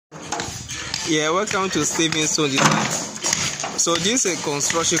Yeah, welcome to Stevenson Design. So this is a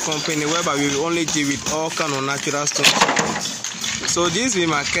construction company whereby we only deal with all kind of natural stones. So this is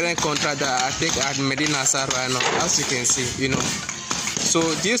my current contract that I take at Madina right now, as you can see, So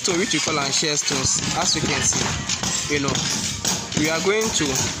this stone which you call share stones, as you can see, we are going to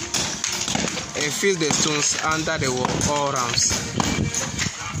fix the stones under the wall all rounds.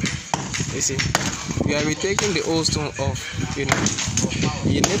 You see, we are taking the old stone off,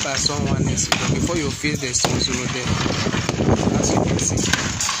 you need by someone else before you fix the stones over there, as you can see.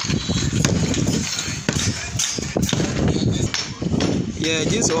 Yeah,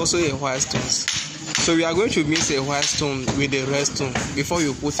 this is also a white stone. So we are going to mix a white stone with the red stone before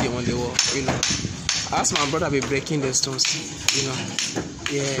you put it on the wall, As my brother be breaking the stones,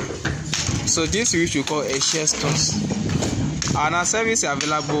 Yeah. So this which we call a share stones. And our service is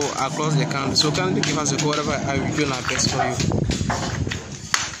available across the country. So kindly give us a call wherever I will do our best for you.